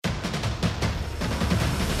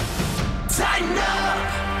tighten up.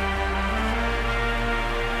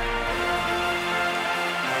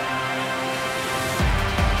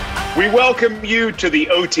 We welcome you to the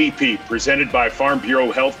OTP, presented by Farm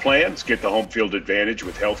Bureau Health Plans. Get the home field advantage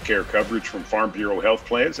with health care coverage from Farm Bureau Health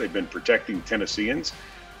Plans. They've been protecting Tennesseans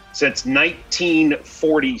since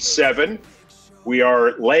 1947. We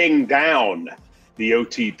are laying down the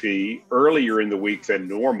OTP earlier in the week than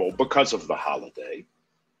normal because of the holiday.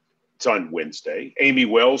 It's on Wednesday. Amy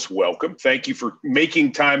Wells, welcome. Thank you for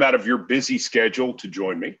making time out of your busy schedule to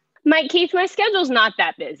join me. Mike Keith, my schedule's not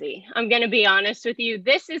that busy. I'm going to be honest with you.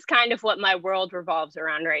 This is kind of what my world revolves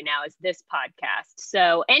around right now, is this podcast.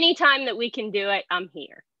 So anytime that we can do it, I'm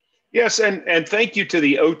here. Yes, and thank you to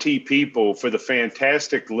the OT people for the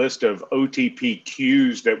fantastic list of OTP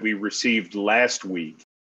cues that we received last week.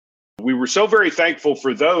 We were so very thankful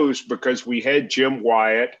for those because we had Jim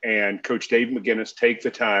Wyatt and Coach Dave McGinnis take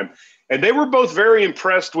the time, and they were both very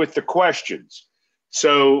impressed with the questions.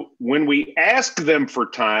 So when we ask them for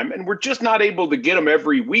time, and we're just not able to get them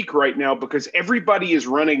every week right now because everybody is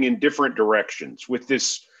running in different directions with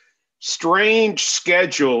this strange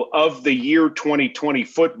schedule of the year 2020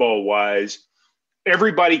 football-wise.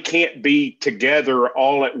 Everybody can't be together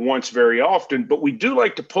all at once very often, but we do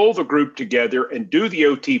like to pull the group together and do the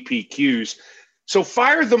OTP cues. So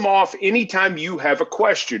fire them off anytime you have a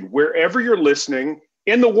question, wherever you're listening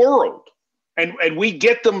in the world. And we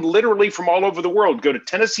get them literally from all over the world. Go to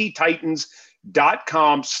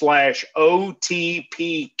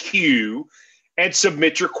TennesseeTitans.com/OTPQ and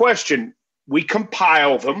submit your question. We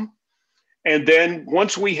compile them. And then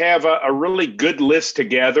once we have a really good list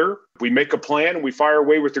together, we make a plan and we fire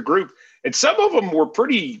away with the group. And some of them were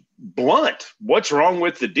pretty blunt. What's wrong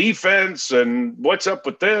with the defense? And what's up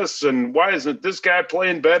with this? And why isn't this guy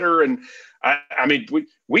playing better? And I mean,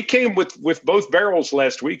 we came with both barrels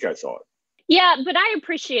last week, I thought. Yeah, but I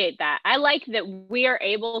appreciate that. I like that we are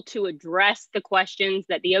able to address the questions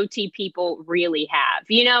that the OT people really have.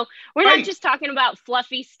 You know, we're not just talking about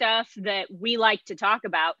fluffy stuff that we like to talk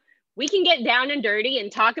about. We can get down and dirty and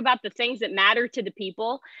talk about the things that matter to the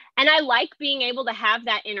people. And I like being able to have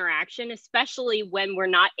that interaction, especially when we're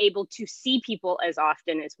not able to see people as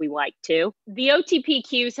often as we like to. The OTP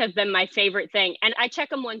cues have been my favorite thing. And I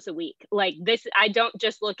check them once a week. Like this, I don't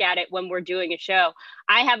just look at it when we're doing a show.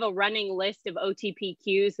 I have a running list of OTP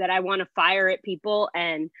cues that I want to fire at people.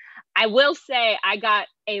 And I will say I got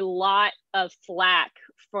a lot of flack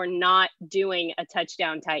for not doing a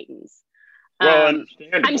Touchdown Titans. Well,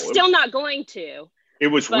 understandable. I'm still not going to. It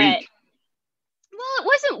was weak. Well, it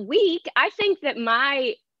wasn't weak. I think that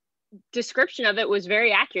my description of it was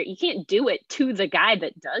very accurate. You can't do it to the guy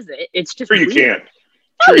that does it. It's just you weird. can't.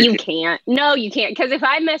 No, you can't. No, you can't. Because if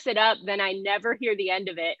I mess it up, then I never hear the end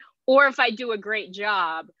of it. Or if I do a great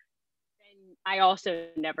job, then I also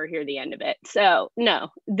never hear the end of it. So,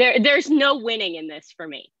 no, there's no winning in this for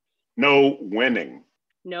me. No winning.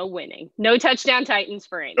 No winning. No Touchdown Titans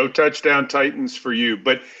for Amy. No Touchdown Titans for you.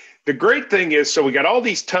 But the great thing is, so we got all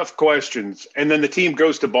these tough questions, and then the team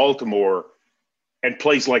goes to Baltimore and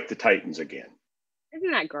plays like the Titans again.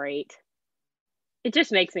 Isn't that great? It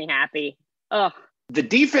just makes me happy. Oh, the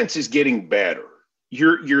defense is getting better.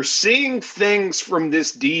 You're seeing things from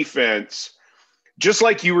this defense, just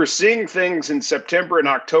like you were seeing things in September and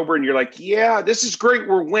October, and you're like, yeah, this is great.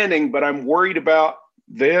 We're winning, but I'm worried about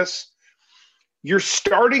this. You're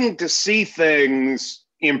starting to see things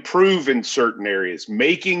improve in certain areas,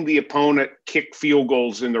 making the opponent kick field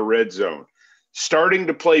goals in the red zone, starting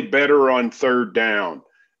to play better on third down,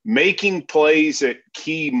 making plays at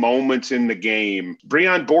key moments in the game.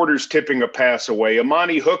 Breon Borders tipping a pass away,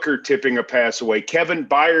 Amani Hooker tipping a pass away, Kevin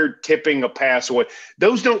Byard tipping a pass away.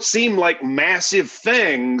 Those don't seem like massive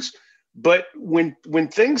things, but when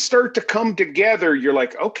things start to come together, you're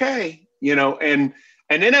like, okay, you know, and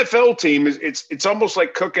an NFL team, it's almost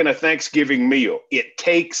like cooking a Thanksgiving meal. It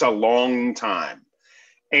takes a long time.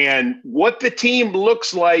 And what the team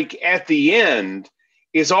looks like at the end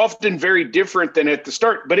is often very different than at the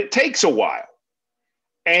start, but it takes a while.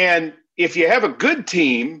 And if you have a good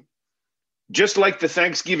team, just like the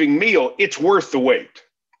Thanksgiving meal, it's worth the wait,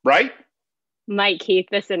 right? Mike Keith,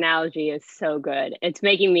 this analogy is so good. It's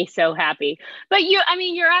making me so happy. But you're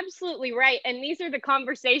absolutely right. And these are the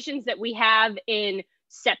conversations that we have in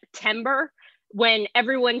September when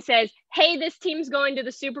everyone says, hey, this team's going to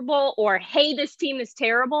the Super Bowl, or hey, this team is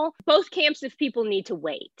terrible. Both camps of people need to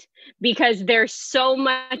wait because there's so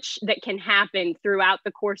much that can happen throughout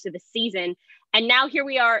the course of a season. And now here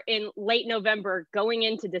we are in late November going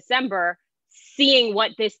into December, seeing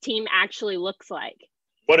what this team actually looks like.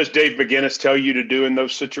 What does Dave McGinnis tell you to do in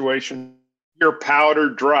those situations? You're powder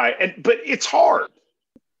dry. But it's hard.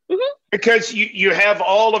 Because you have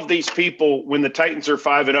all of these people when the Titans are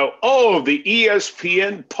 5-0. Oh, the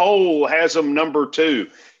ESPN poll has them number 2.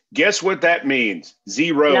 Guess what that means?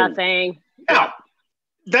 0. Nothing. Now,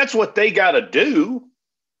 that's what they got to do.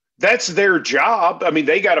 That's their job. I mean,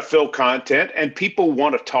 they got to fill content and people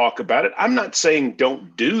want to talk about it. I'm not saying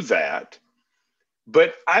don't do that,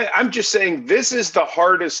 but I'm just saying this is the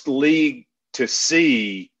hardest league to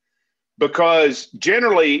see. Because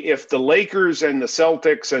generally, if the Lakers and the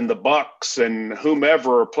Celtics and the Bucks and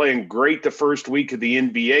whomever are playing great the first week of the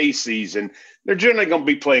NBA season, they're generally going to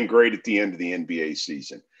be playing great at the end of the NBA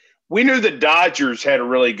season. We knew the Dodgers had a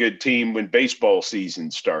really good team when baseball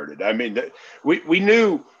season started. I mean, we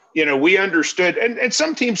knew, we understood. And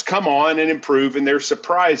some teams come on and improve, and they're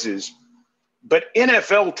surprises. But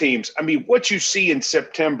NFL teams, I mean, what you see in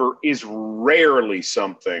September is rarely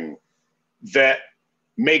something that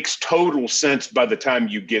makes total sense by the time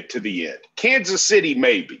you get to the end. Kansas City,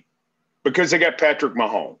 maybe, because they got Patrick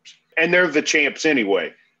Mahomes, and they're the champs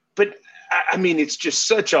anyway. But, I mean, it's just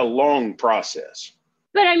such a long process.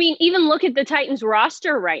 But, I mean, even look at the Titans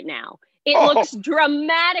roster right now. It looks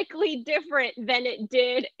dramatically different than it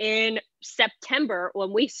did in September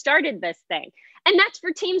when we started this thing. And that's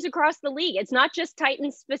for teams across the league. It's not just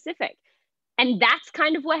Titans specific. And that's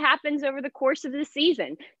kind of what happens over the course of the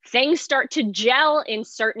season. Things start to gel in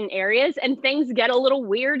certain areas and things get a little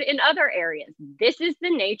weird in other areas. This is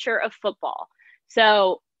the nature of football.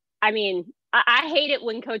 So, I mean, I hate it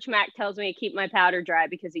when Coach Mack tells me to keep my powder dry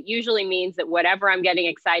because it usually means that whatever I'm getting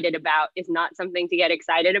excited about is not something to get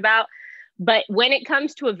excited about. But when it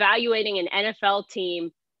comes to evaluating an NFL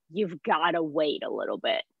team, you've got to wait a little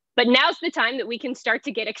bit. But now's the time that we can start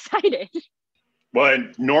to get excited. Well,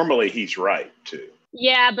 and normally he's right, too.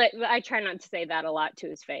 Yeah, but I try not to say that a lot to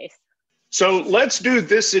his face. So let's do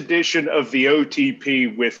this edition of the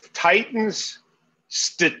OTP with Titans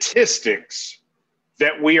statistics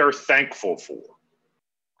that we are thankful for.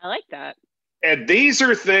 I like that. And these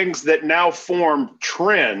are things that now form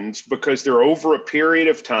trends because they're over a period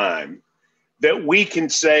of time that we can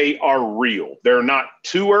say are real. They're not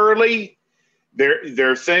too early.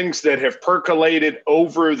 They're things that have percolated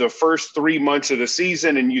over the first 3 months of the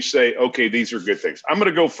season, and you say, okay, these are good things. I'm going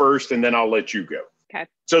to go first, and then I'll let you go. Okay.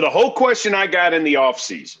 So the whole question I got in the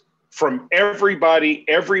offseason from everybody,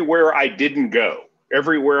 everywhere I didn't go,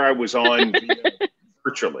 everywhere I was on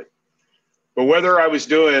virtually, but whether I was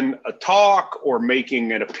doing a talk or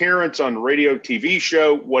making an appearance on a radio TV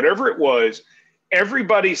show, whatever it was,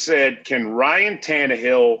 everybody said, can Ryan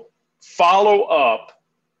Tannehill follow up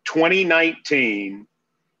 2019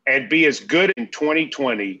 and be as good in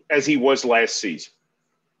 2020 as he was last season?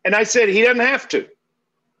 And I said, he doesn't have to.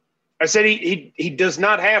 I said, he does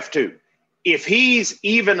not have to. If he's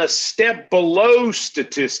even a step below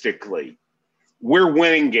statistically, we're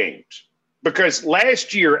winning games. Because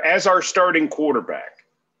last year, as our starting quarterback,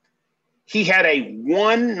 he had a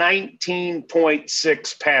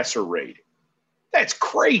 119.6 passer rating. That's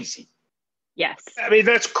crazy. Yes. I mean,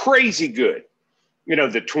 that's crazy good.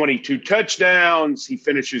 The 22 touchdowns, he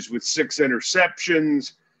finishes with 6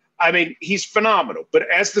 interceptions. I mean, he's phenomenal. But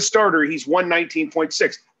as the starter, he's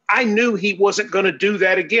 119.6. I knew he wasn't going to do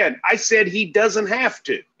that again. I said he doesn't have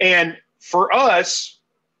to. And for us,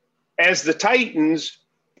 as the Titans,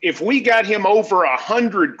 if we got him over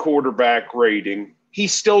 100 quarterback rating,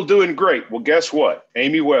 he's still doing great. Well, guess what?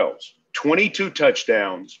 Amy Wells, 22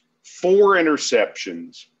 touchdowns, 4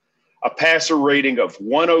 interceptions, a passer rating of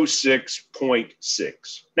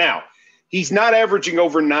 106.6. Now, he's not averaging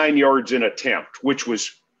over 9 yards an attempt, which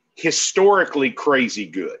was historically crazy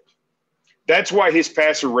good. That's why his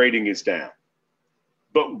passer rating is down.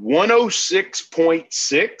 But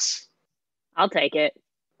 106.6? I'll take it.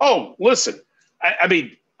 Oh, listen, I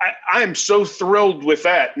mean, I am so thrilled with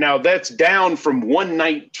that. Now, that's down from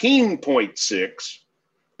 119.6,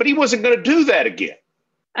 but he wasn't going to do that again.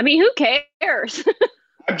 I mean, who cares?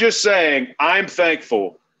 I'm just saying I'm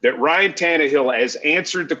thankful that Ryan Tannehill has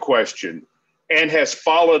answered the question and has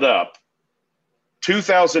followed up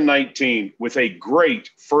 2019 with a great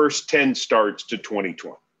first 10 starts to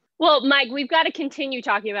 2020. Well, Mike, we've got to continue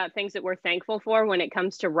talking about things that we're thankful for when it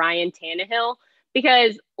comes to Ryan Tannehill,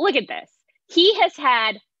 because look at this. He has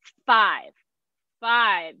had five.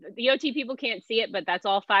 The OT people can't see it, but that's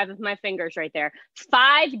all 5 of my fingers right there.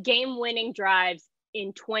 5 game-winning drives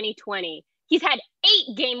in 2020. He's had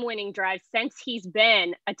 8 game-winning drives since he's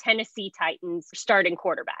been a Tennessee Titans starting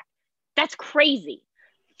quarterback. That's crazy.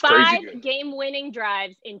 5 game-winning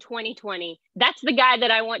drives in 2020. That's the guy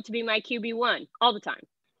that I want to be my QB1 all the time.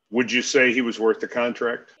 Would you say he was worth the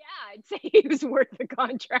contract? Yeah, I'd say he was worth the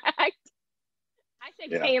contract. I say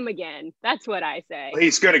Yeah. pay him again. That's what I say.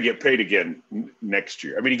 He's going to get paid again next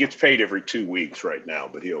year. I mean, he gets paid every 2 weeks right now,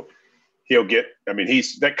 but he'll get, I mean,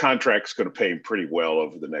 that contract's going to pay him pretty well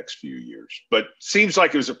over the next few years, but seems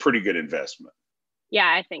like it was a pretty good investment. Yeah,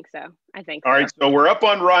 I think so. All right. So we're up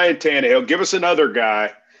on Ryan Tannehill. Give us another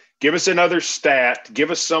guy. Give us another stat.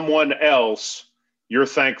 Give us someone else you're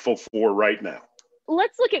thankful for right now.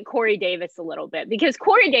 Let's look at Corey Davis a little bit, because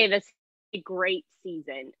Corey Davis had a great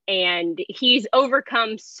season and he's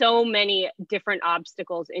overcome so many different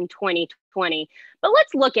obstacles in 2020. But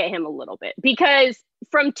let's look at him a little bit, because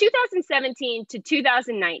from 2017 to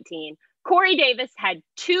 2019, Corey Davis had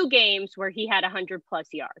 2 games where he had 100 plus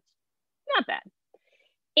yards. Not bad.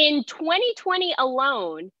 In 2020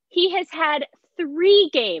 alone, he has had 3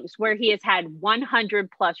 games where he has had 100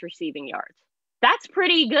 plus receiving yards. That's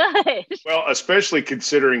pretty good. Well, especially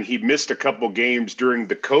considering he missed a couple games during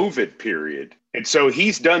the COVID period. And so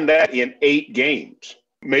he's done that in 8 games,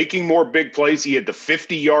 making more big plays. He had the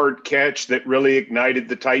 50-yard catch that really ignited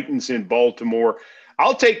the Titans in Baltimore.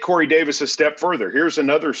 I'll take Corey Davis a step further. Here's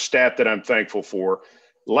another stat that I'm thankful for.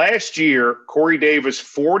 Last year, Corey Davis,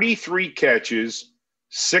 43 catches,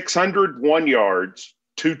 601 yards,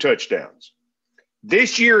 2 touchdowns.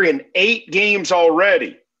 This year in 8 games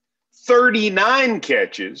already, 39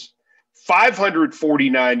 catches,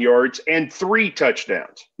 549 yards, and 3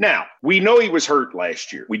 touchdowns. Now, we know he was hurt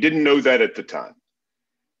last year. We didn't know that at the time.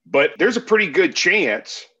 But there's a pretty good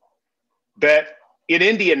chance that in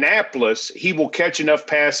Indianapolis, he will catch enough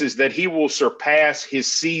passes that he will surpass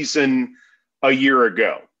his season a year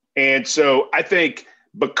ago. And so I think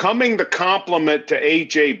becoming the complement to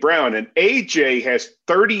A.J. Brown, and A.J. has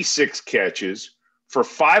 36 catches for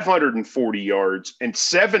 540 yards and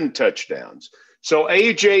 7 touchdowns. So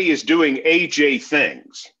A.J. is doing A.J.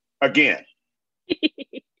 things again.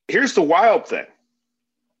 Here's the wild thing.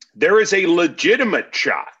 There is a legitimate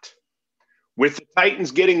shot with the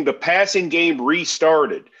Titans getting the passing game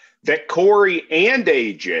restarted that Corey and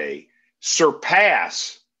A.J.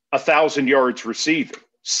 surpass 1,000 yards receiving.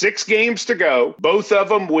 6 games to go. Both of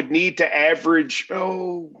them would need to average,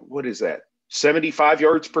 what is that? 75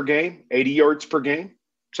 yards per game, 80 yards per game,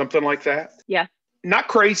 something like that. Yeah. Not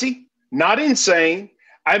crazy, not insane.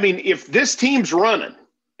 I mean, if this team's running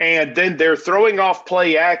and then they're throwing off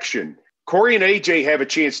play action, Corey and AJ have a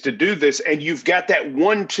chance to do this, and you've got that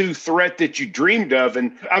 1-2 threat that you dreamed of.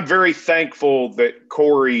 And I'm very thankful that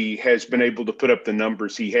Corey has been able to put up the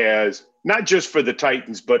numbers he has, not just for the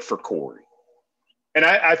Titans, but for Corey. And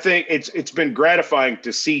I think it's been gratifying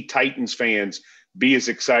to see Titans fans be as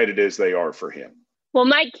excited as they are for him. Well,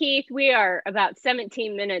 Mike Keith, we are about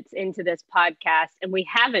 17 minutes into this podcast, and we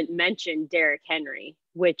haven't mentioned Derrick Henry,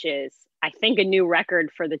 which is, I think, a new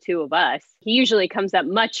record for the two of us. He usually comes up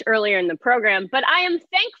much earlier in the program, but I am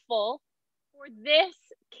thankful for this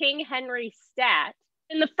King Henry stat.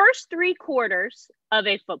 In the first 3 quarters of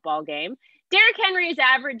a football game, Derrick Henry is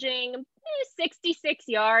averaging 66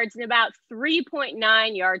 yards and about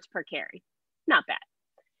 3.9 yards per carry. Not bad.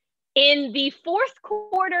 In the fourth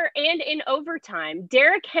quarter and in overtime,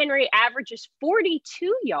 Derrick Henry averages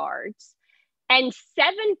 42 yards and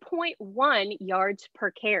 7.1 yards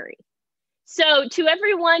per carry. So to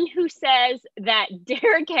everyone who says that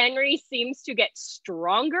Derrick Henry seems to get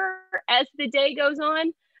stronger as the day goes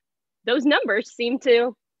on, those numbers seem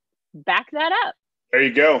to back that up. There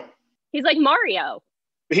you go. He's like Mario.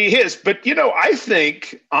 He is. But, I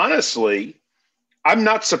think, honestly, I'm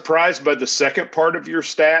not surprised by the second part of your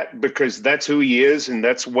stat, because that's who he is and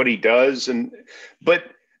that's what he does. But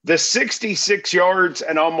the 66 yards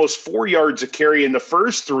and almost 4 yards a carry in the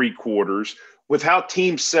first 3 quarters with how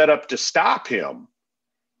teams set up to stop him,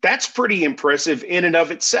 that's pretty impressive in and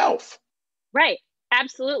of itself. Right.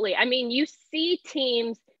 Absolutely. I mean, you see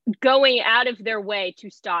teams going out of their way to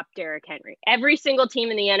stop Derrick Henry. Every single team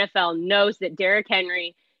in the NFL knows that Derrick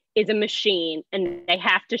Henry is a machine and they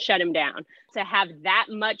have to shut him down. To have that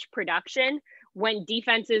much production when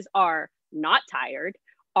defenses are not tired,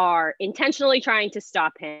 are intentionally trying to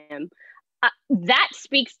stop him, that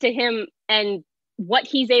speaks to him and what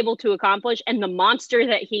he's able to accomplish and the monster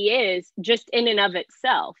that he is just in and of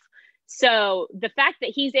itself. So the fact that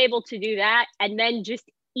he's able to do that and then just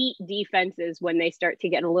eat defenses when they start to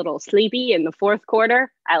get a little sleepy in the fourth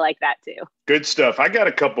quarter, I like that too. Good stuff. I got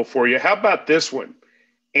a couple for you. How about this one?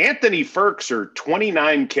 Anthony Ferkser,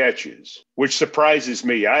 29 catches, which surprises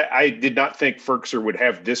me. I did not think Ferkser would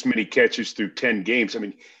have this many catches through 10 games. I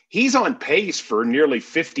mean, he's on pace for a nearly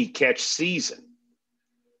 50-catch season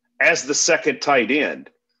as the second tight end.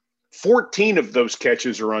 14 of those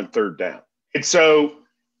catches are on third down. And so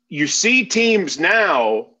you see teams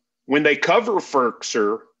now, when they cover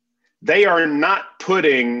Ferkser, They are not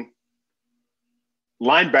putting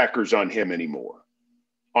linebackers on him anymore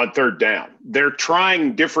on third down. They're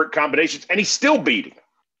trying different combinations, and he's still beating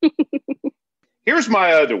them. Here's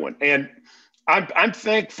my other one, and I'm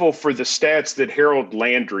thankful for the stats that Harold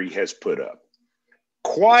Landry has put up.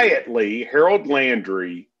 Quietly, Harold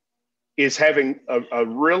Landry is having a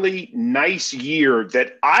really nice year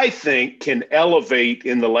that I think can elevate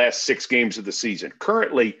in the last 6 games of the season.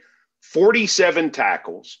 Currently, 47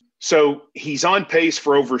 tackles. So he's on pace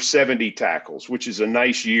for over 70 tackles, which is a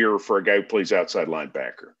nice year for a guy who plays outside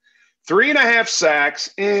linebacker. 3.5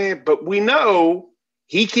 sacks, but we know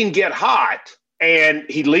he can get hot, and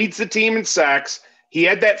he leads the team in sacks. He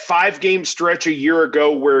had that 5-game stretch a year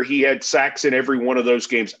ago where he had sacks in every one of those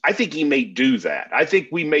games. I think he may do that. I think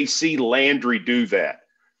we may see Landry do that.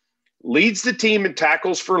 Leads the team in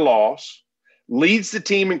tackles for loss, leads the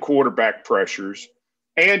team in quarterback pressures,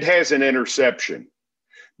 and has an interception.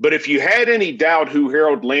 But if you had any doubt who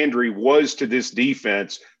Harold Landry was to this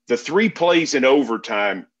defense, the 3 plays in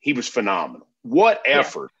overtime, he was phenomenal. What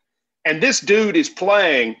effort. Yeah. And this dude is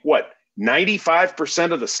playing,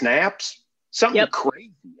 95% of the snaps? Something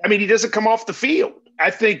crazy. I mean, he doesn't come off the field. I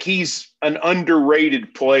think he's an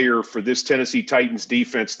underrated player for this Tennessee Titans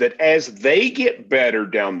defense that as they get better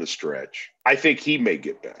down the stretch, I think he may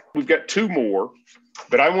get better. We've got 2 more.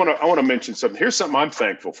 But I want to mention something. Here's something I'm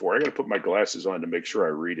thankful for. I got to put my glasses on to make sure I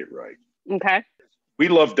read it right. Okay. We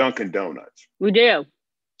love Dunkin' Donuts. We do.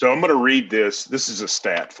 So I'm going to read this. This is a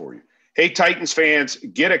stat for you. Hey, Titans fans,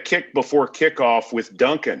 get a kick before kickoff with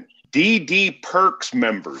Dunkin'. DD Perks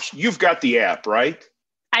members. You've got the app, right?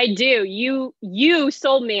 I do. You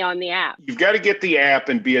sold me on the app. You've got to get the app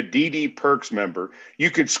and be a DD Perks member. You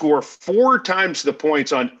can score 4 times the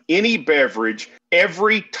points on any beverage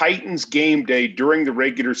every Titans game day during the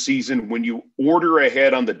regular season when you order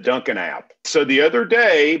ahead on the Dunkin' app. So the other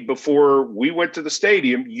day before we went to the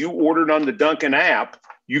stadium, you ordered on the Dunkin' app.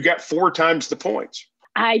 You got 4 times the points.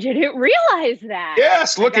 I didn't realize that.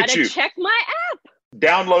 Yes, look at you. Check my app.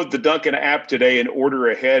 Download the Dunkin' app today and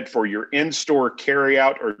order ahead for your in-store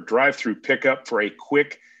carryout or drive-through pickup for a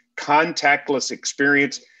quick, contactless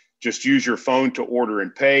experience. Just use your phone to order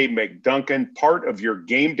and pay. Make Dunkin' part of your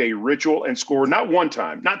game day ritual and score not 1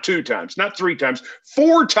 time, not 2 times, not 3 times,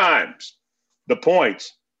 4 times the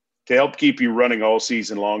points to help keep you running all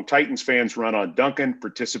season long. Titans fans run on Dunkin'.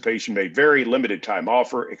 Participation may vary. Limited time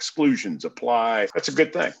offer. Exclusions apply. That's a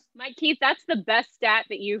good thing. Mike Keith, that's the best stat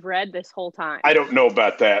that you've read this whole time. I don't know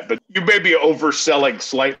about that, but you may be overselling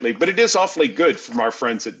slightly, but it is awfully good from our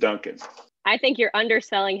friends at Dunkin'. I think you're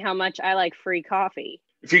underselling how much I like free coffee.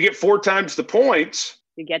 If you get 4 times the points,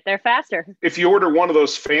 you get there faster. If you order one of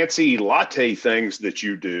those fancy latte things that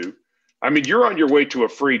you do, I mean, you're on your way to a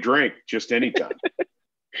free drink just anytime.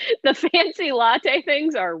 The fancy latte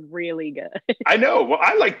things are really good. I know. Well,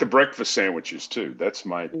 I like the breakfast sandwiches too. That's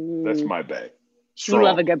my bag. Strong. You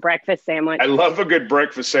love a good breakfast sandwich. I love a good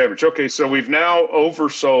breakfast sandwich. Okay, so we've now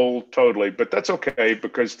oversold totally, but that's okay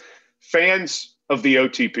because fans of the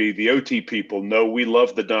OTP, the OT people know we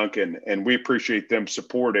love the Dunkin' and we appreciate them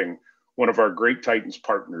supporting one of our great Titans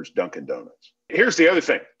partners, Dunkin' Donuts. Here's the other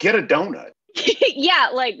thing. Get a donut. Yeah,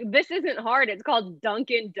 like this isn't hard. It's called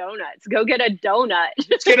Dunkin' Donuts. Go get a donut.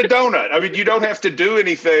 Just get a donut. I mean, you don't have to do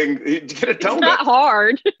anything. Get a donut. It's not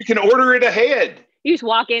hard. You can order it ahead. You just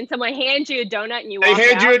walk in, someone hands you a donut and you walk out. They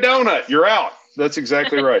hand you a donut. You're out. That's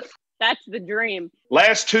exactly right. That's the dream.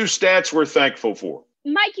 Last 2 stats we're thankful for.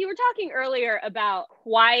 Mike, you were talking earlier about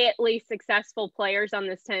quietly successful players on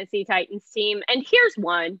this Tennessee Titans team. And here's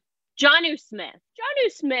one. Jonnu Smith.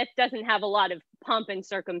 Jonnu Smith doesn't have a lot of pomp and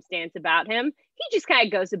circumstance about him. He just kind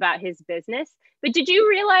of goes about his business. But did you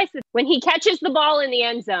realize that when he catches the ball in the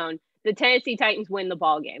end zone, the Tennessee Titans win the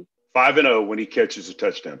ball game? 5-0 when he catches a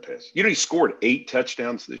touchdown pass. You know, he scored 8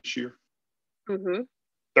 touchdowns this year.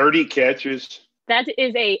 30 catches. That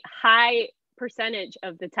is a high percentage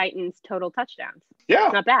of the Titans' total touchdowns. Yeah.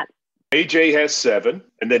 Not bad. AJ has 7,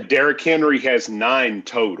 and then Derrick Henry has 9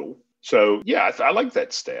 total. So, yeah, I like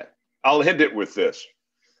that stat. I'll end it with this.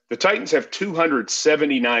 The Titans have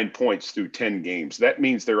 279 points through 10 games. That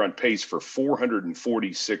means they're on pace for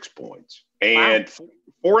 446 points. And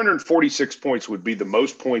 446 points would be the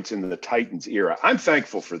most points in the Titans era. I'm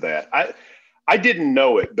thankful for that. I didn't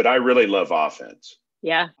know it, but I really love offense.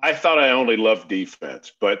 Yeah. I thought I only loved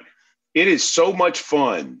defense, but it is so much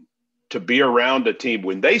fun to be around a team.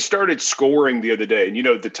 When they started scoring the other day, and, you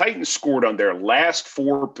know, the Titans scored on their last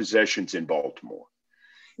 4 possessions in Baltimore.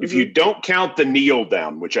 If you don't count the kneel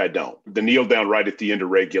down, which I don't, the kneel down right at the end of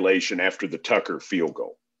regulation after the Tucker field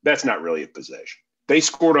goal, that's not really a possession. They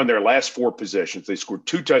scored on their last 4 possessions. They scored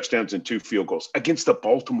 2 touchdowns and 2 field goals against the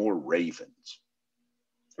Baltimore Ravens.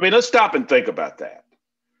 I mean, let's stop and think about that.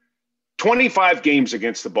 25 games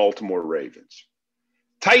against the Baltimore Ravens.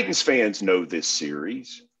 Titans fans know this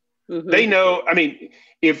series. Mm-hmm. They know, I mean,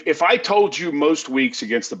 if I told you most weeks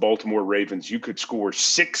against the Baltimore Ravens you could score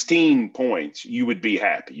 16 points, you would be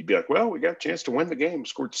happy. You'd be like, well, we got a chance to win the game,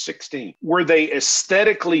 scored 16. Were they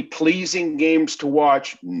aesthetically pleasing games to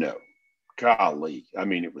watch? No. Golly. I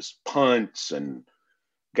mean, it was punts and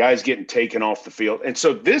guys getting taken off the field. And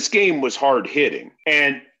so this game was hard hitting.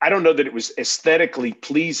 And I don't know that it was aesthetically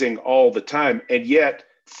pleasing all the time. And yet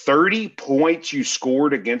 30 points you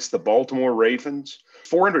scored against the Baltimore Ravens,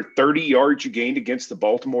 430 yards you gained against the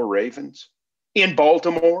Baltimore Ravens in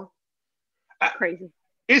Baltimore. Crazy.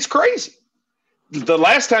 It's crazy. The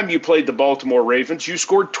last time you played the Baltimore Ravens, you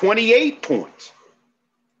scored 28 points.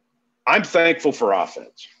 I'm thankful for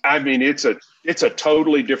offense. I mean, it's a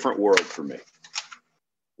totally different world for me.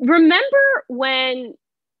 Remember when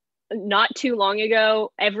not too long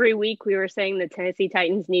ago, every week we were saying the Tennessee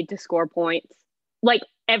Titans need to score points? Like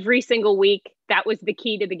every single week, that was the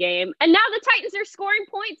key to the game. And now the Titans are scoring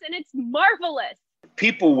points and it's marvelous.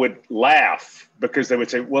 People would laugh because they would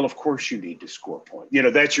say, well, of course you need to score points. You know,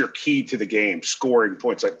 that's your key to the game, scoring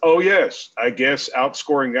points. Like, oh, yes, I guess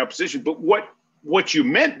outscoring the opposition. But what you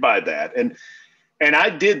meant by that, and I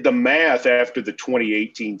did the math after the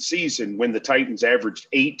 2018 season when the Titans averaged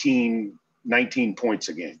 18, 19 points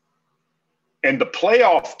a game. And the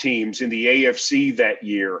playoff teams in the AFC that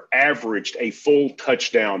year averaged a full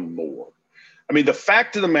touchdown more. I mean, the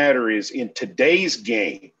fact of the matter is, in today's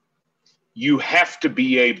game, you have to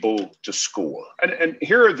be able to score. And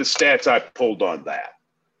here are the stats I pulled on that.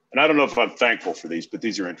 And I don't know if I'm thankful for these, but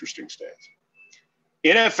these are interesting stats.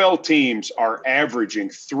 NFL teams are averaging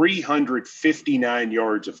 359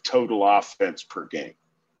 yards of total offense per game.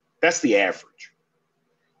 That's the average.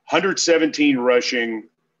 117 rushing,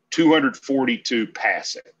 242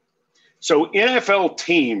 passing. So NFL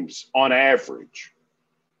teams on average,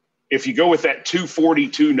 if you go with that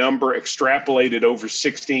 242 number extrapolated over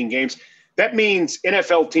 16 games, that means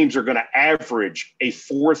NFL teams are going to average a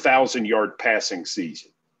 4,000-yard passing season,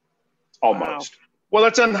 almost. Wow. Well,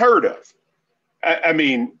 that's unheard of. I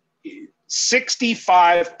mean,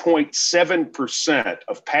 65.7%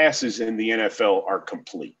 of passes in the NFL are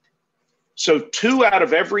complete. So 2 out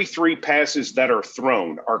of every 3 passes that are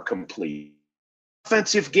thrown are complete.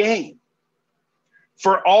 Offensive game.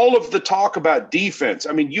 For all of the talk about defense,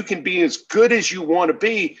 I mean, you can be as good as you want to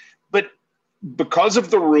be, but because of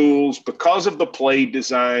the rules, because of the play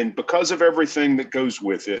design, because of everything that goes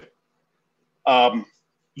with it,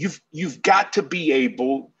 you've got to be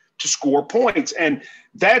able to score points. And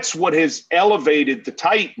that's what has elevated the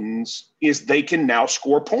Titans, is they can now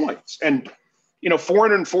score points. And,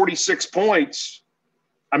 446 points,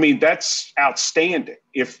 I mean, that's outstanding.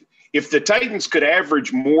 If the Titans could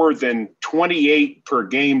average more than 28 per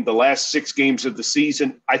game the last 6 games of the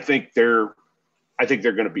season, I think they're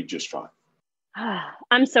going to be just fine.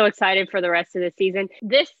 I'm so excited for the rest of the season.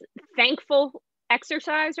 This thankful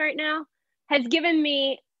exercise right now has given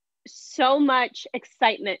me so much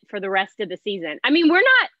excitement for the rest of the season. I mean, we're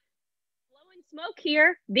not blowing smoke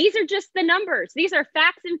here. These are just the numbers. These are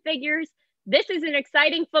facts and figures. This is an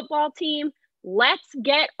exciting football team. Let's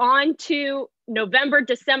get on to November,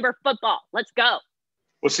 December football. Let's go.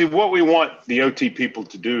 Well, see, what we want the OT people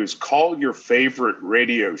to do is call your favorite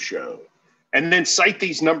radio show and then cite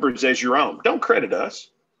these numbers as your own. Don't credit us.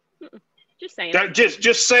 Just saying.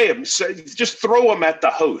 Just say them. Just throw them at the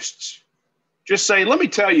hosts. Just say, let me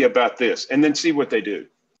tell you about this, and then see what they do.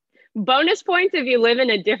 Bonus points if you live in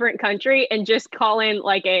a different country and just call in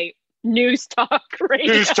like a news talk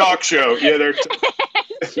radio. News talk show. Yeah, they're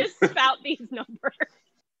just spout these numbers.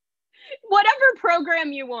 Whatever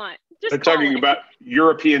program you want. They're talking about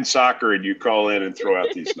European soccer, and you call in and throw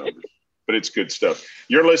out these numbers. But it's good stuff.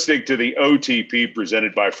 You're listening to the OTP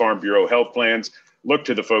presented by Farm Bureau Health Plans. Look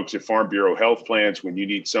to the folks at Farm Bureau Health Plans when you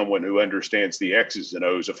need someone who understands the X's and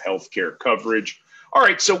O's of healthcare coverage. All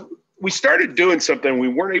right, so we started doing something. We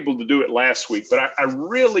weren't able to do it last week, but I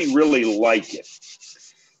really, really like it.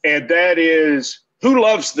 And that is, who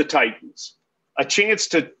loves the Titans? A chance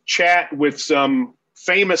to chat with some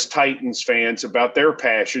famous Titans fans about their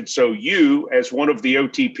passion, so you, as one of the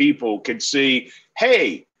OT people, can see,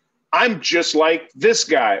 hey, I'm just like this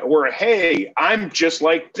guy, or hey, I'm just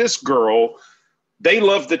like this girl. They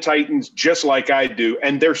love the Titans just like I do,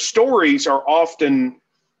 and their stories are often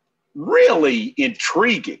really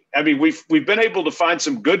intriguing. I mean, we've been able to find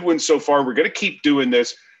some good ones so far. We're going to keep doing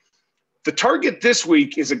this. The target this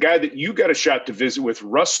week is a guy that you got a shot to visit with,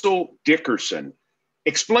 Russell Dickerson.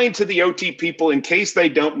 Explain to the OT people in case they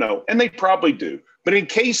don't know, and they probably do, but in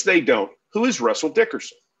case they don't, who is Russell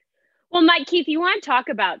Dickerson? Well, Mike Keith, you want to talk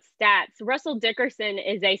about stats. Russell Dickerson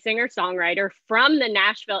is a singer-songwriter from the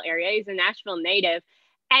Nashville area. He's a Nashville native.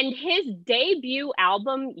 And his debut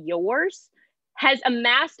album, Yours, has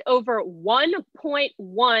amassed over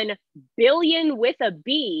 1.1 billion with a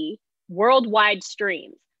B worldwide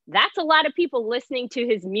streams. That's a lot of people listening to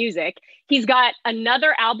his music. He's got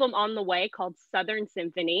another album on the way called Southern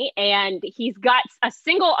Symphony, and he's got a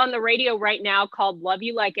single on the radio right now called Love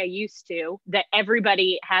You Like I Used To that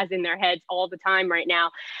everybody has in their heads all the time right now.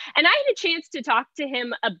 And I had a chance to talk to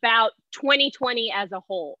him about 2020 as a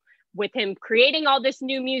whole. With him creating all this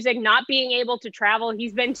new music, not being able to travel,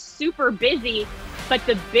 he's been super busy, but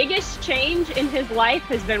the biggest change in his life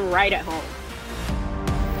has been right at home.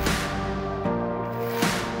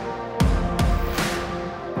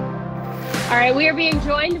 All right, we are being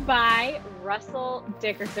joined by Russell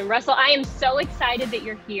Dickerson. Russell, I am so excited that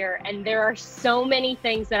you're here, and there are so many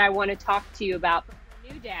things that I want to talk to you about.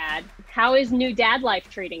 New dad, how is new dad life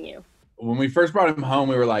treating you? When we first brought him home,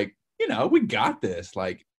 we were like, we got this.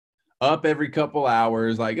 Like, up every couple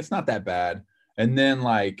hours, like it's not that bad. And then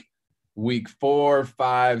like week 4,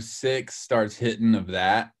 5, 6 starts hitting of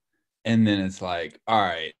that, and then it's like, all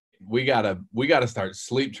right, we gotta start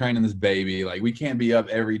sleep training this baby. Like we can't be up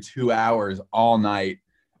every 2 hours all night.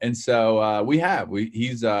 And so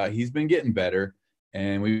he's been getting better,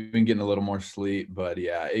 and we've been getting a little more sleep. But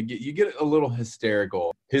yeah, you get a little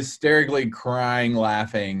hysterically crying,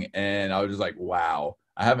 laughing, and I was just like, wow,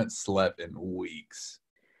 I haven't slept in weeks.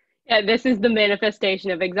 Yeah, this is the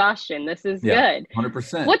manifestation of exhaustion. This is good.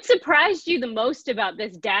 100%. What surprised you the most about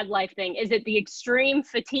this dad life thing? Is it the extreme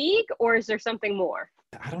fatigue, or is there something more?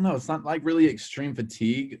 I don't know. It's not like really extreme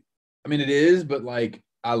fatigue. I mean, it is, but like,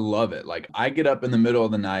 I love it. Like I get up in the middle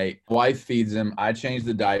of the night, wife feeds him, I change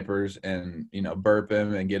the diapers and, burp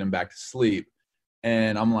him and get him back to sleep.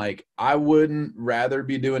 And I'm like, I wouldn't rather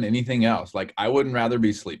be doing anything else. Like I wouldn't rather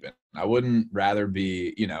be sleeping. I wouldn't rather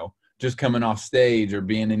be, just coming off stage or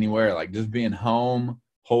being anywhere. Like just being home,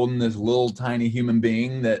 holding this little tiny human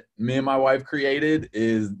being that me and my wife created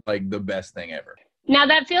is like the best thing ever. Now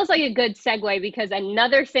that feels like a good segue, because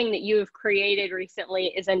another thing that you have created recently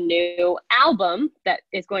is a new album that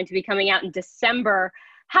is going to be coming out in December.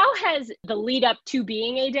 How has the lead up to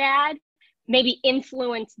being a dad maybe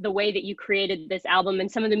influenced the way that you created this album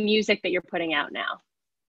and some of the music that you're putting out now?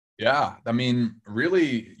 Yeah, I mean,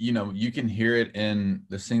 really, you can hear it in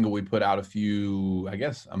the single we put out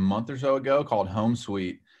a month or so ago called Home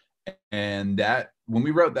Sweet. And that, when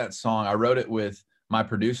we wrote that song, I wrote it with my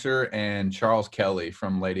producer and Charles Kelly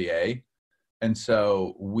from Lady A. And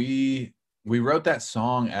so we wrote that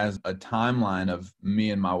song as a timeline of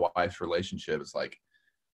me and my wife's relationship. It's like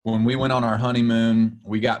when we went on our honeymoon,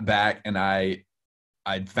 we got back and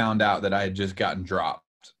I'd found out that I had just gotten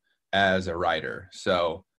dropped as a writer.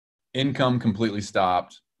 So income completely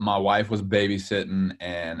stopped. My wife was babysitting,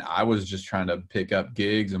 and I was just trying to pick up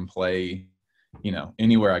gigs and play,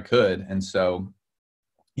 anywhere I could. And so,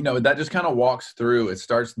 that just kind of walks through. It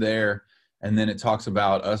starts there, and then it talks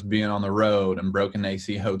about us being on the road and broken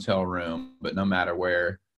AC hotel room, but no matter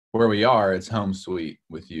where we are, it's home sweet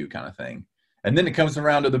with you kind of thing. And then it comes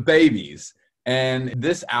around to the babies. And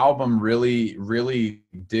this album really, really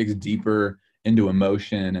digs deeper into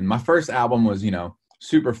emotion. And my first album was,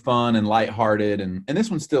 super fun and lighthearted. And this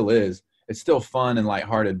one still is. It's still fun and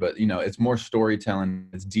lighthearted, but, it's more storytelling.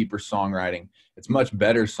 It's deeper songwriting. It's much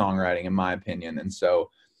better songwriting, in my opinion. And so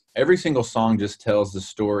every single song just tells the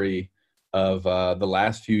story of the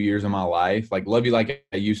last few years of my life. Like Love You Like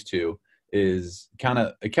I Used To is kind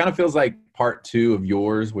of feels like part 2 of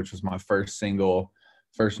Yours, which was my first single,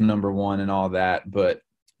 first number 1 and all that. But,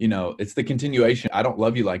 it's the continuation. I don't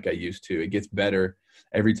love you like I used to. It gets better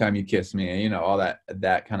every time you kiss me, and, all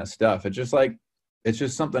that kind of stuff. It's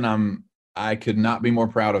just something I could not be more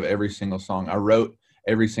proud of every single song. I wrote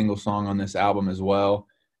every single song on this album as well.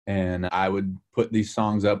 And I would put these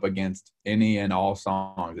songs up against any and all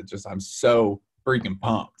songs. I'm so freaking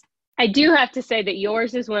pumped. I do have to say that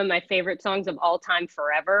Yours is one of my favorite songs of all time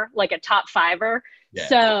forever, like a top 5er. Yeah.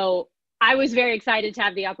 So I was very excited to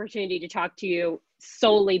have the opportunity to talk to you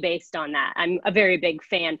solely based on that. I'm a very big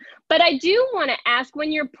fan. But I do want to ask,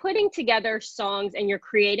 when you're putting together songs and you're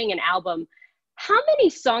creating an album, how many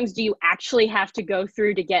songs do you actually have to go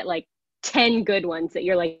through to get like 10 good ones that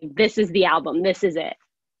you're like, this is the album, this is it?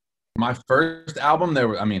 My first album, there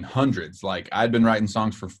were, hundreds. Like I'd been writing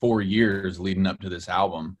songs for 4 years leading up to this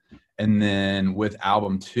album. And then with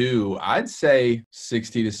album 2, I'd say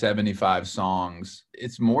 60 to 75 songs.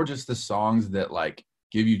 It's more just the songs that like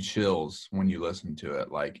give you chills when you listen to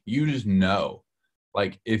it. Like, you just know,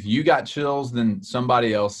 like, if you got chills, then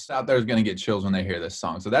somebody else out there is going to get chills when they hear this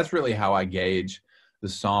song. So that's really how I gauge the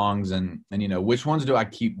songs and, you know, which ones do I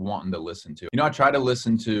keep wanting to listen to? You know, I try to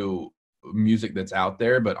listen to music that's out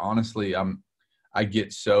there, but honestly, I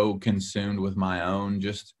get so consumed with my own,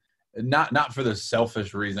 just not for the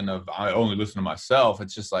selfish reason of I only listen to myself.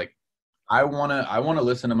 It's just like, I want to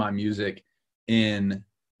listen to my music in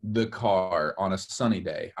the car on a sunny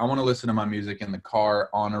day. I want to listen to my music in the car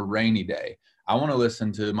on a rainy day. I want to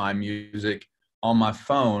listen to my music on my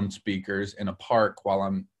phone speakers in a park while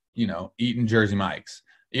I'm, you know, eating Jersey Mike's.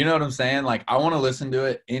 You know what I'm saying? Like, I want to listen to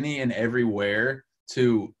it any and everywhere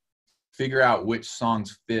to figure out which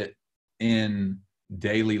songs fit in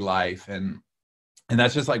daily life. And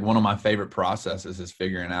that's just like one of my favorite processes, is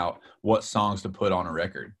figuring out what songs to put on a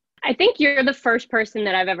record. I think you're the first person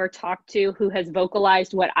that I've ever talked to who has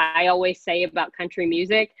vocalized what I always say about country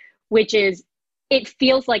music, which is it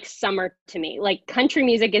feels like summer to me. Like, country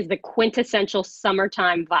music is the quintessential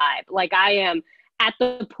summertime vibe. Like, I am at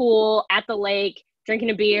the pool, at the lake,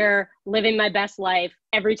 drinking a beer, living my best life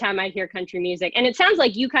every time I hear country music. And it sounds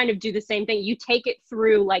like you kind of do the same thing. You take it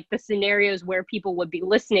through like the scenarios where people would be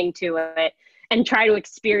listening to it and try to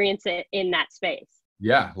experience it in that space.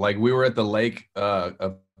 Yeah. Like, we were at the lake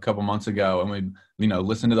a couple months ago, and we, you know,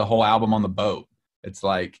 listened to the whole album on the boat. It's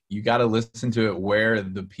like, you got to listen to it where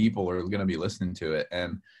the people are going to be listening to it.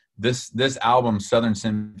 And this album, Southern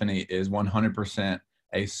Symphony, is 100%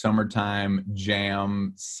 a summertime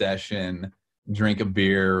jam session, drink a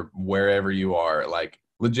beer wherever you are, like,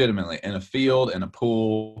 legitimately in a field, in a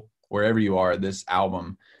pool, wherever you are. This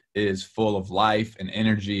album is full of life and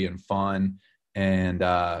energy and fun. And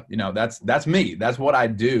you know, that's me. That's what I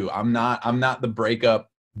do. I'm not the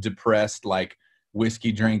breakup, depressed, like,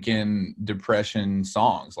 whiskey drinking depression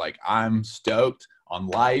songs. Like, I'm stoked on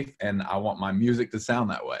life, and I want my music to sound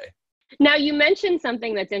that way. Now, you mentioned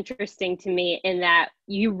something that's interesting to me, in that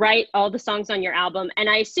you write all the songs on your album, and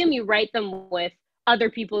I assume you write them with other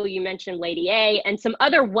people. You mentioned Lady A and some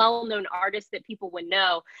other well-known artists that people would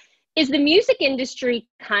know. Is the music industry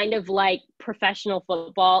kind of like professional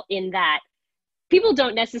football, in that people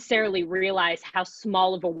don't necessarily realize how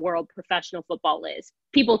small of a world professional football is?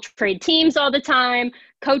 People trade teams all the time.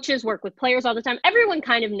 Coaches work with players all the time. Everyone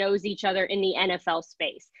kind of knows each other in the NFL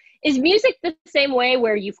space. Is music the same way,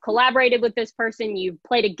 where you've collaborated with this person, you've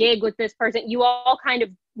played a gig with this person, you all kind of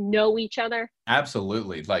know each other?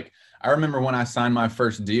 Absolutely. Like, I remember when I signed my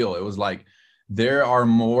first deal, it was like, there are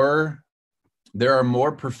more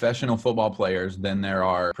professional football players than there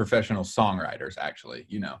are professional songwriters, actually,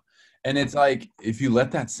 you know. And it's like, if you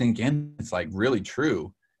let that sink in, it's like really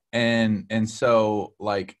true. And so,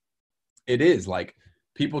 like, it is like,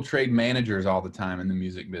 people trade managers all the time in the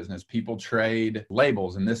music business. People trade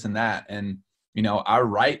labels and this and that. And, you know, I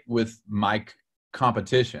write with my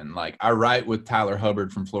competition. Like, I write with Tyler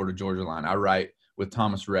Hubbard from Florida Georgia Line. I write with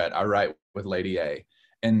Thomas Rhett. I write with Lady A.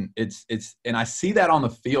 And and I see that on the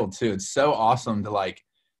field too. It's so awesome to, like,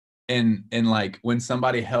 and like, when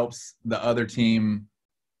somebody helps the other team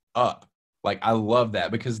up, like, I love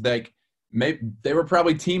that, because like, maybe they were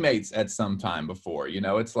probably teammates at some time before, you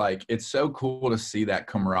know. It's like, it's so cool to see that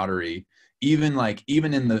camaraderie, even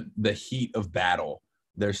in the heat of battle,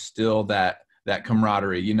 there's still that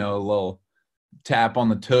camaraderie, you know, a little tap on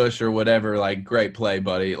the tush or whatever, like, great play,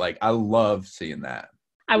 buddy. Like, I love seeing that.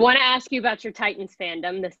 I want to ask you about your Titans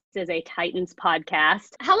fandom. This is a Titans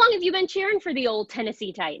podcast. How long have you been cheering for the old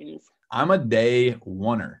Tennessee Titans? I'm a day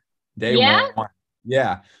oneer. Yeah? One.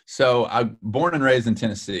 Yeah. So I'm born and raised in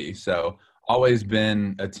Tennessee. So always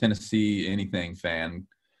been a Tennessee anything fan.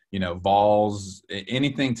 You know, Vols,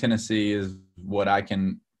 anything Tennessee is what I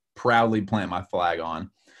can proudly plant my flag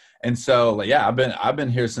on. And so, like, yeah, I've been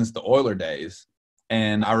here since the Oiler days.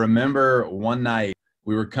 And I remember one night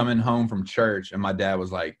we were coming home from church, and my dad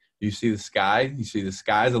was like, "You see the sky? You see the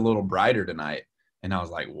sky's a little brighter tonight." And I was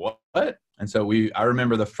like, "What?" And so I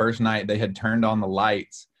remember the first night they had turned on the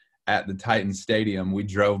lights at the Titans Stadium. We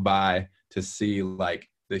drove by to see, like,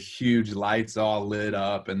 the huge lights all lit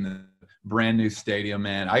up and the brand new stadium.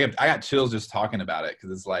 Man, I got chills just talking about it,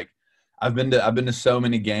 because it's like, I've been to so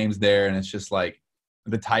many games there, and it's just like,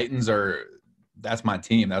 the Titans that's my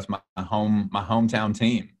team. That's my hometown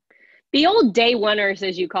team. The old day oneers,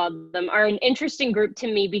 as you called them, are an interesting group to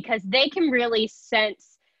me, because they can really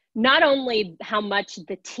sense not only how much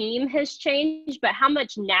the team has changed, but how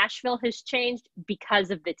much Nashville has changed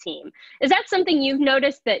because of the team. Is that something you've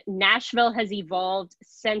noticed, that Nashville has evolved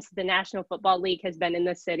since the National Football League has been in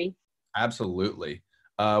the city? Absolutely.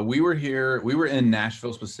 We were in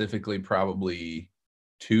Nashville specifically probably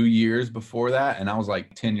 2 years before that, and I was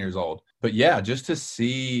like 10 years old. But yeah, just to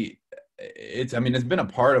see it's been a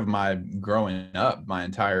part of my growing up, my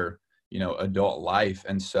entire, adult life.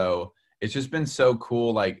 And so it's just been so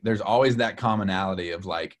cool. Like there's always that commonality of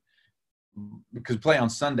like, because play on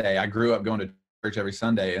Sunday, I grew up going to church every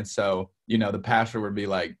Sunday. And so, the pastor would be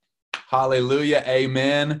like, hallelujah,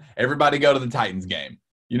 amen. Everybody go to the Titans game.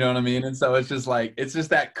 You know what I mean? And so it's just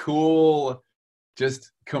that cool,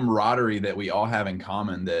 just camaraderie that we all have in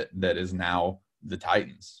common that is now the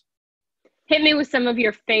Titans. Hit me with some of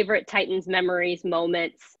your favorite Titans memories,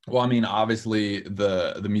 moments. Well, obviously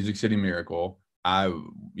the Music City Miracle. I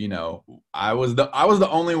was the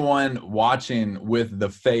only one watching with the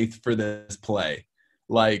faith for this play.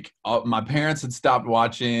 Like my parents had stopped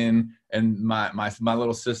watching, and my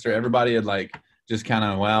little sister, everybody had like just kind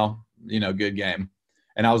of, good game.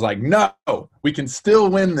 And I was like, no, we can still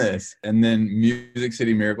win this. And then Music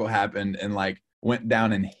City Miracle happened and like went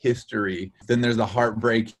down in history. Then there's the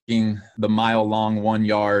heartbreaking, the mile-long 1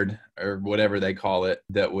 yard or whatever they call it.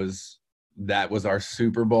 That was our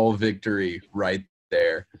Super Bowl victory right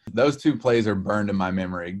there. Those two plays are burned in my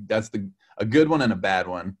memory. That's a good one and a bad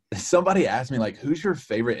one. Somebody asked me like, who's your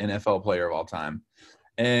favorite NFL player of all time?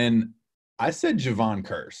 And I said Javon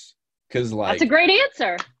Curse. Because like, that's a great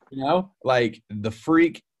answer. Like the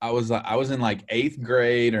freak, I was in like 8th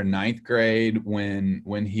grade or 9th grade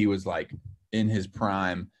when he was like in his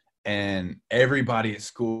prime, and everybody at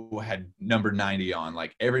school had number 90 on.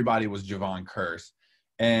 Like everybody was Javon Curse.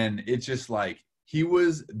 And it's just like, he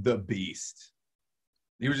was the beast.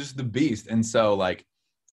 He was just the beast. And so like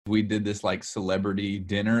we did this like celebrity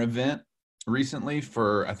dinner event recently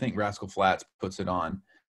for, I think Rascal Flatts puts it on.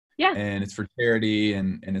 Yeah. And it's for charity.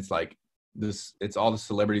 And it's like, it's all the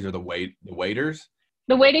celebrities are the waiters.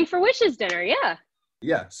 The Waiting for Wishes dinner, yeah.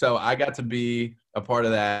 Yeah, so I got to be a part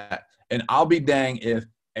of that. And I'll be dang if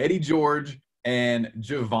Eddie George and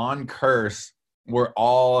Javon Curse we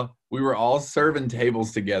were all serving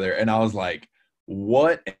tables together, and I was like,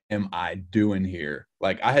 what am I doing here?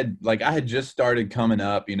 Like I had just started coming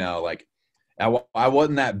up, like I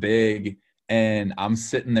wasn't that big, and I'm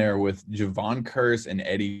sitting there with Javon Curse and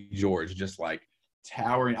Eddie George just like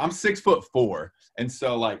towering. I'm 6'4", and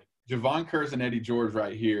so like Javon Curse and Eddie George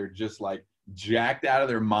right here, just like jacked out of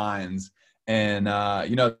their minds, and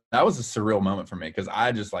that was a surreal moment for me because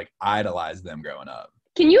I just like idolized them growing up.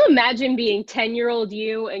 Can you imagine being 10-year-old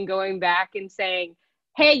you and going back and saying,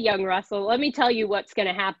 "Hey, young Russell, let me tell you what's going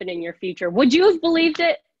to happen in your future"? Would you have believed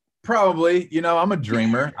it? Probably. I'm a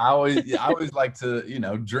dreamer. I always like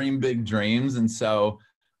to dream big dreams, and so.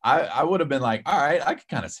 I would have been like, all right, I could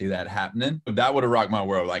kind of see that happening. But that would have rocked my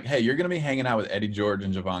world. Like, hey, you're going to be hanging out with Eddie George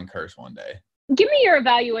and Javon Curse one day. Give me your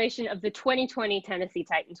evaluation of the 2020 Tennessee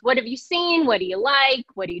Titans. What have you seen? What do you like?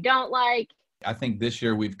 What do you don't like? I think this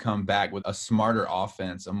year we've come back with a smarter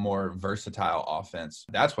offense, a more versatile offense.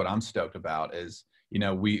 That's what I'm stoked about is,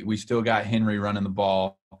 we still got Henry running the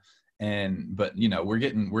ball, but we're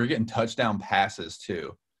getting touchdown passes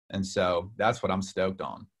too. And so that's what I'm stoked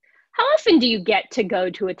on. How often do you get to go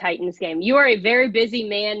to a Titans game? You are a very busy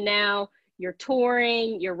man now. You're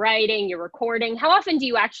touring, you're writing, you're recording. How often do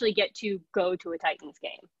you actually get to go to a Titans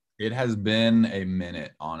game? It has been a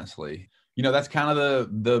minute, honestly. That's kind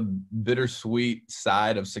of the bittersweet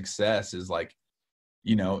side of success is like,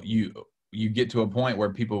 you get to a point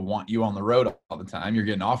where people want you on the road all the time. You're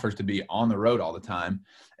getting offers to be on the road all the time.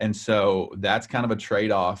 And so that's kind of a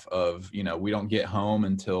trade-off of, we don't get home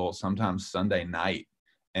until sometimes Sunday night.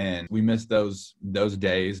 And we miss those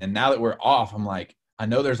days. And now that we're off, I'm like, I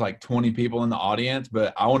know there's like 20 people in the audience,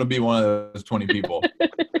 but I want to be one of those 20 people.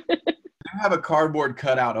 I have a cardboard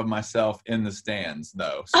cutout of myself in the stands,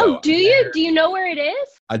 though. So do you? Do you know where it is?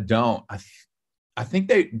 I don't. I think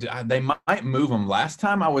they might move them. Last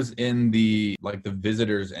time I was in the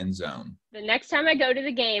visitors end zone. The next time I go to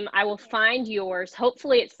the game, I will find yours.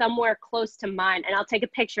 Hopefully it's somewhere close to mine, and I'll take a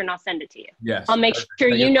picture and I'll send it to you. Yes. I'll make sure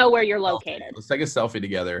you know where you're located. Let's take a selfie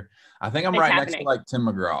together. I think I'm right next to like Tim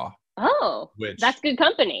McGraw. Oh, that's good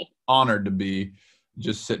company. Honored to be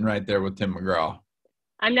just sitting right there with Tim McGraw.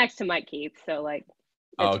 I'm next to Mike Keith, so like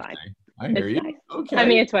it's fine. I hear you. Nice. Okay. I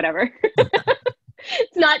mean, it's whatever.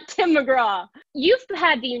 It's not Tim McGraw. You've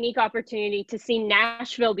had the unique opportunity to see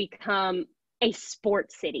Nashville become a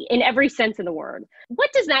sports city in every sense of the word.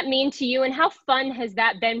 What does that mean to you, and how fun has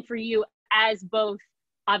that been for you as both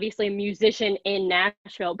obviously a musician in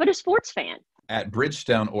Nashville, but a sports fan? At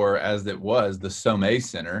Bridgestone, or as it was, the Sommet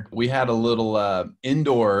Center, we had a little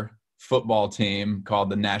indoor football team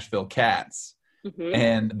called the Nashville Cats. Mm-hmm.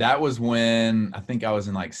 And that was when I think I was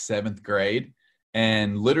in like 7th grade.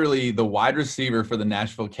 And literally the wide receiver for the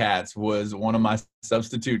Nashville Cats was one of my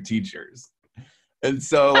substitute teachers. And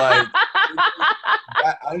so like,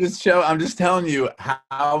 I'm just telling you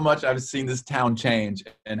how much I've seen this town change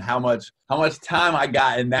and how much time I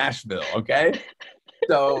got in Nashville. Okay.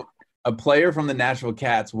 So a player from the Nashville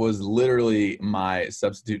Cats was literally my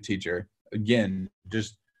substitute teacher. Again,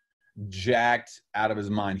 just jacked out of his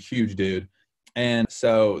mind, huge dude. And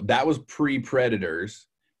so that was pre-Predators.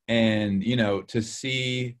 And, you know, to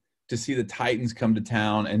see the Titans come to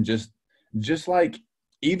town and just like,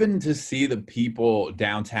 even to see the people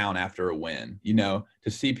downtown after a win, you know,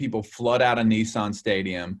 to see people flood out of Nissan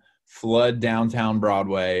Stadium, flood downtown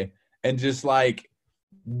Broadway, and just like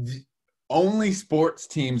only sports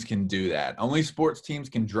teams can do that. Only sports teams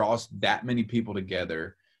can draw that many people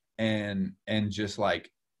together and just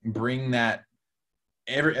like bring that.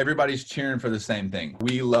 Everybody's cheering for the same thing.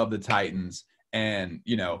 We love the Titans. And,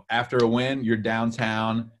 you know, after a win, you're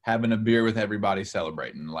downtown having a beer with everybody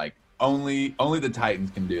celebrating. Like, only the Titans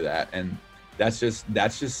can do that. And that's just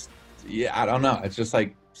yeah, I don't know. It's just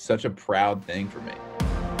like such a proud thing for me.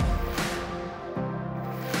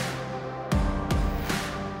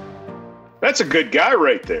 That's a good guy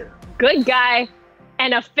right there. Good guy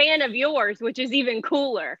and a fan of yours, which is even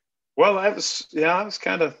cooler. Well, I was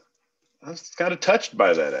kind of touched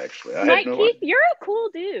by that, actually. Mike Keith, you're a cool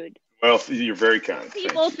dude. Well, you're very kind.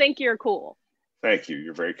 People think you're cool. Thank you.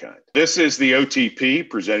 You're very kind. This is the OTP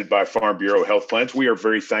presented by Farm Bureau Health Plans. We are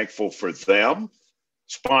very thankful for them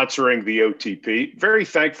sponsoring the OTP. Very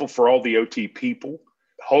thankful for all the OT people.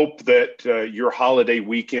 Hope that your holiday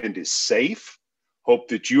weekend is safe. Hope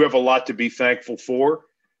that you have a lot to be thankful for.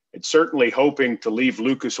 And certainly hoping to leave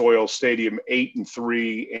Lucas Oil Stadium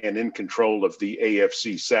 8-3 and in control of the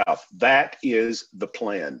AFC South. That is the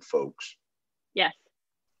plan, folks. Yes.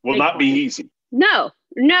 Will not be easy. No,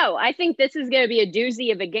 I think this is going to be a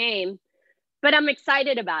doozy of a game, but I'm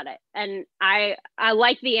excited about it. And I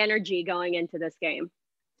like the energy going into this game.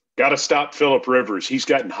 Got to stop Phillip Rivers. He's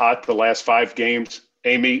gotten hot the last 5 games.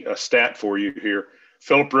 Amy, a stat for you here.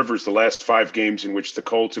 Phillip Rivers, the last 5 games in which the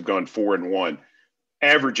Colts have gone 4-1,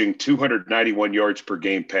 averaging 291 yards per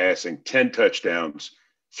game passing, 10 touchdowns,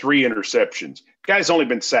 3 interceptions. Guy's only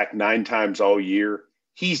been sacked 9 times all year.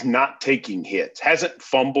 He's not taking hits, hasn't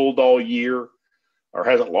fumbled all year or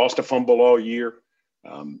hasn't lost a fumble all year.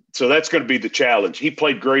 So that's going to be the challenge. He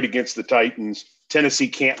played great against the Titans. Tennessee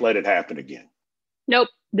can't let it happen again. Nope.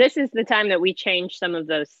 This is the time that we change some of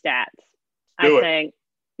those stats.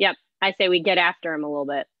 I say we get after him a little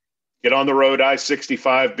bit. Get on the road,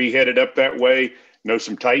 I-65, be headed up that way. Know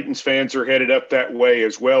some Titans fans are headed up that way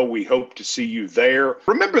as well. We hope to see you there.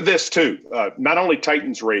 Remember this, too, not only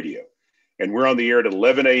Titans Radio, and we're on the air at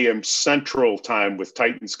 11 a.m. Central Time with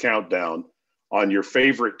Titans Countdown on your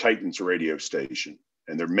favorite Titans radio station.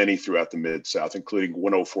 And there are many throughout the Mid-South, including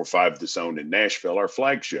 104.5 The Zone in Nashville, our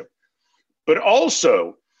flagship. But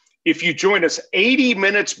also, if you join us 80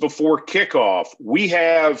 minutes before kickoff, we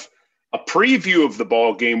have a preview of the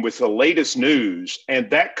ball game with the latest news, and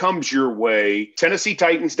that comes your way,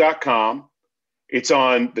 TennesseeTitans.com. It's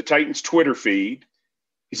on the Titans Twitter feed.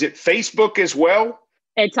 Is it Facebook as well?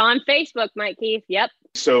 It's on Facebook, Mike Keith. Yep.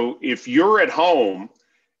 So if you're at home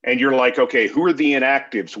and you're like, okay, who are the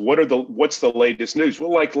inactives? What's the latest news?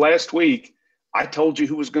 Well, like last week, I told you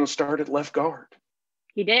who was going to start at left guard.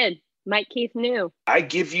 He did. Mike Keith knew. I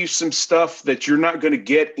give you some stuff that you're not going to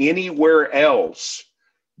get anywhere else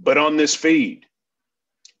but on this feed.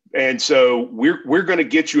 And so we're going to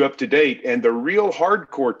get you up to date. And the real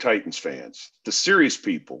hardcore Titans fans, the serious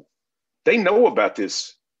people, they know about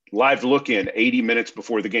this live look-in 80 minutes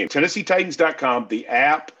before the game. TennesseeTitans.com, the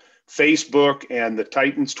app, Facebook, and the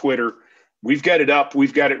Titans Twitter. We've got it up.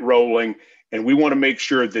 We've got it rolling. And we want to make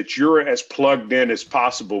sure that you're as plugged in as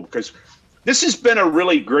possible, because this has been a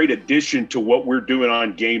really great addition to what we're doing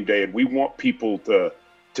on game day. And we want people to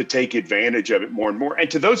take advantage of it more and more. And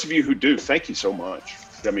to those of you who do, thank you so much.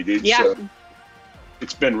 I mean,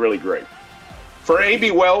 it's been really great. For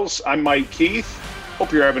Amy Wells, I'm Mike Keith.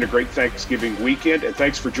 Hope you're having a great Thanksgiving weekend, and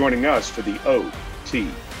thanks for joining us for the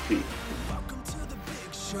OTP. Welcome to the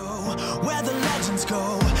big show, where the legends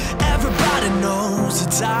go. Everybody knows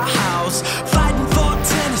it's our house, fighting for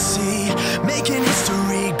Tennessee, making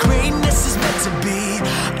history. Greatness is meant to be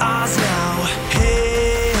ours now.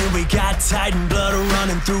 Hey, we got Titan blood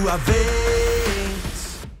running through our veins.